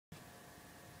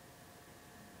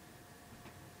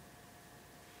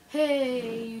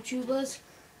Hey YouTubers,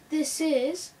 this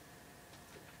is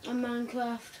a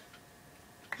Minecraft.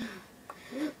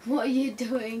 What are you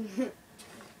doing?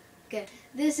 Okay,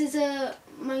 this is a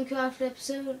Minecraft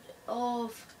episode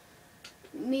of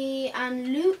me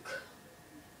and Luke,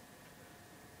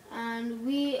 and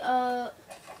we are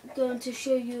going to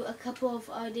show you a couple of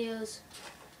ideas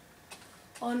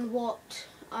on what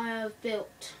I have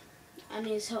built and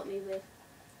he's helped me with.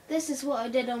 This is what I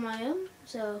did on my own,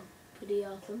 so pretty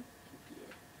awesome.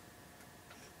 Yeah.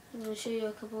 I'm going to show you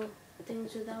a couple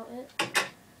things without it.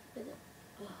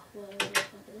 Whatever the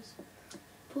fuck it is.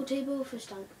 Pool table, fish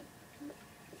tank,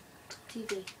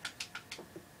 TV,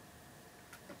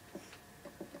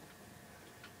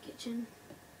 kitchen,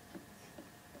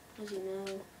 as you know,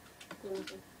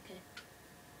 nothing. Okay.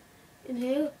 In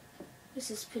here,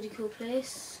 this is a pretty cool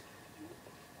place.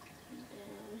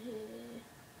 Down here.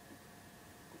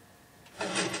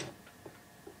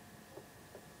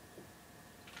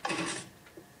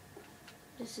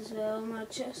 This is where all my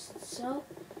chests are.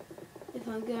 If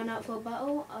I'm going out for a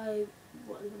battle, I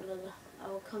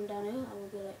will come down here. I will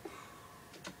be like,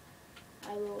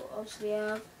 I will obviously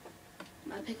have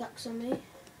my pickaxe on me. Like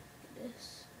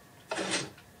this.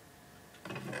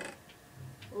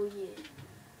 Oh yeah.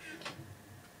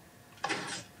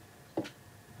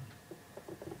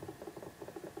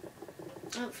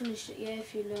 I haven't finished it yet.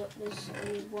 If you look, there's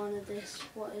only one of this.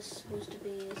 What is supposed to be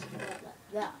is like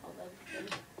that of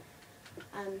everything,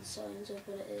 and signs of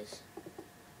what it is.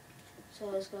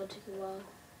 So it's going to take a while.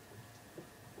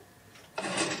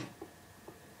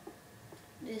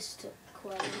 This took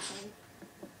quite a long time.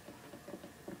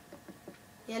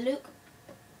 Yeah, Luke?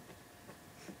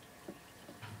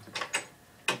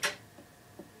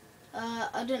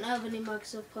 I don't have any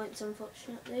Microsoft points,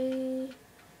 unfortunately.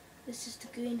 This is the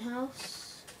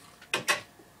greenhouse.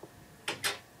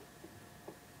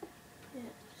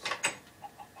 Yeah,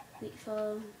 wheat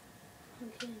farm.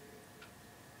 Okay.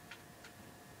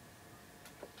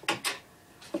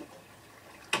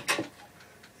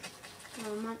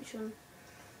 Mansion.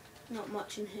 Not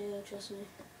much in here, trust me.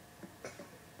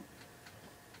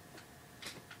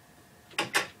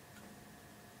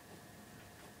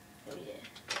 Oh yeah,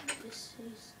 this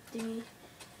is thingy.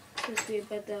 Supposed to be a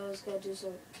bed there. I was gonna do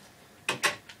some.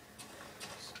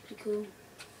 It's pretty cool.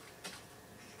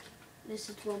 This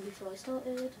is the one before I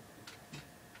started.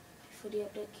 Before the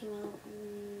update came out.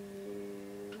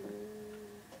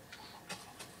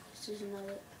 This is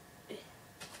another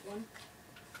one.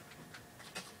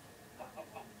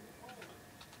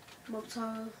 Mob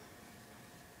tower.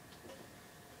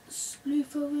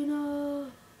 Spleef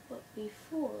arena. But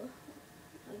before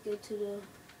I go to the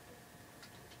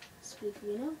Spleef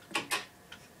arena,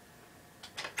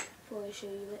 before I show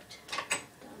you it,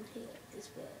 down here is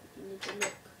where you need to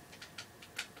look.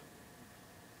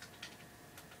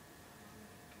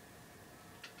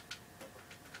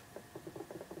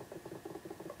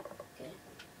 Okay.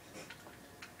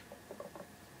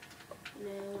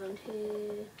 Now around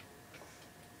here.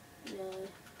 No.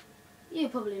 You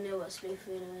probably know what Spleef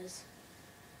arena is.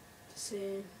 So,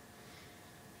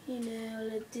 you know,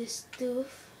 all of this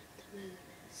stuff. The moon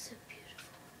is so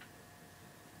beautiful.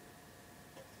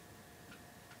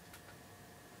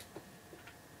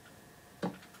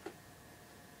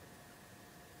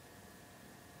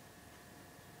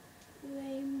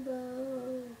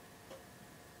 Rainbow.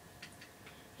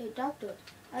 Hey doctor,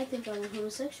 I think I'm a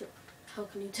homosexual. How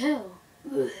can you tell?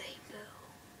 Rainbow.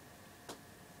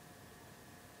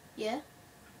 Yeah?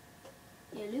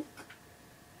 Yeah, Luke?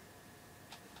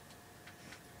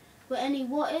 But any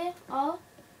water are?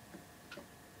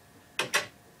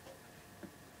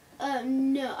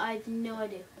 No, I have no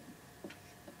idea.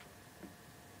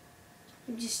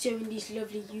 I'm just showing these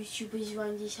lovely YouTubers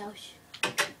around this house.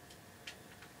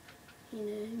 You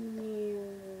know.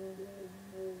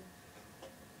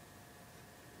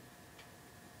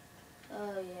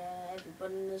 Oh yeah,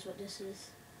 everybody knows what this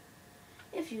is.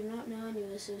 If you do not know and you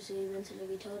are associated mentally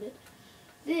retarded,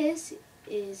 this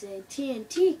is a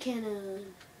TNT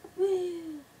cannon.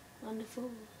 Woo!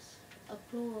 Wonderful.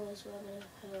 Applause, whatever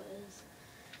the hell it is.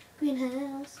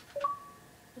 Greenhouse.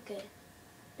 Okay.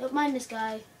 Don't mind this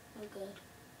guy. Oh god.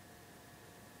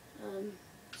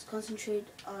 Let's concentrate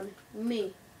on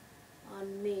me.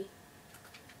 On me.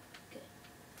 Okay.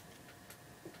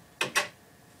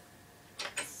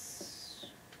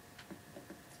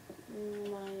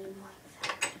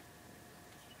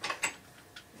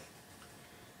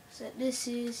 So this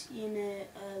is, you know,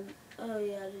 oh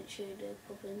yeah, I didn't show you the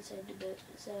proper inside the boat,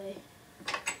 sorry.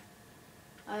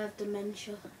 I have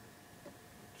dementia.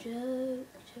 Joke.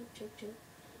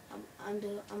 I'm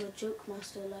a joke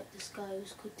master like this guy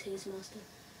who's called Taze Master.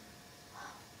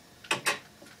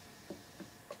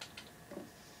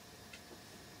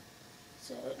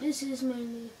 So this is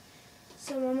mainly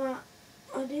some of my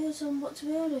ideas on what to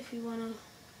build if you wanna,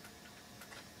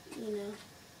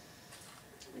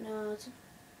 know how to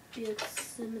build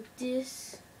some of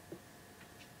this.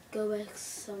 Go ask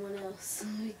someone else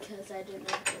because I don't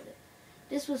know how to build it.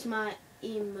 This was my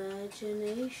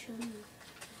imagination,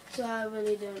 so I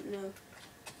really don't know.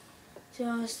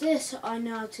 So this I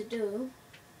know how to do,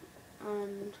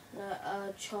 and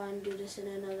I'll try and do this in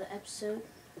another episode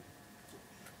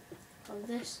of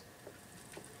this.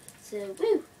 So,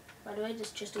 woo! By the way,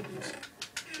 this just opens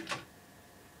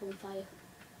on fire.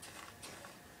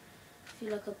 I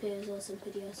feel like up here is awesome,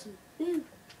 pretty awesome. Woo!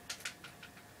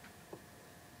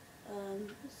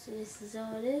 So this is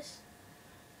all it is.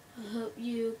 I hope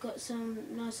you got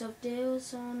some nice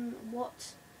ideas on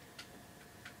what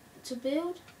to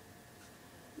build.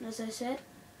 And as I said,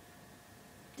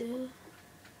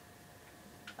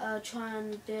 I'll try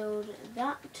and build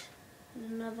that in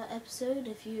another episode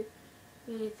if you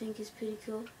really think it's pretty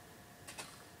cool.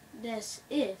 That's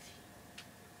if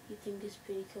you think it's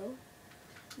pretty cool.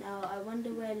 Now I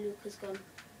wonder where Luke has gone.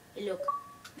 Hey, look.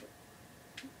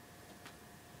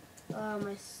 Oh,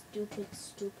 my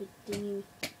stupid thingy.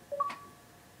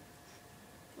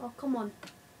 Oh, come on.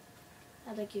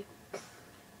 I thank you.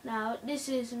 Now, this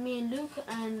is me and Luke,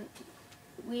 and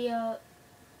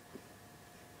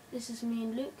this is me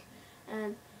and Luke,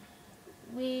 and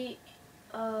we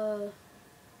are,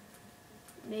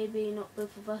 maybe not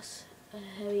both of us, a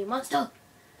hairy monster,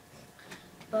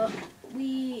 but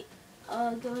we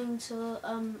are going to,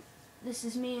 this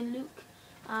is me and Luke,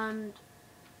 and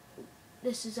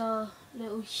this is our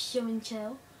little show and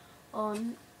tell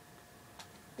on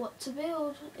what to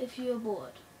build if you're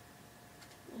bored.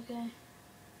 Okay?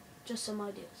 Just some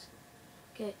ideas.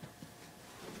 Okay.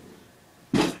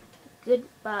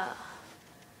 Goodbye.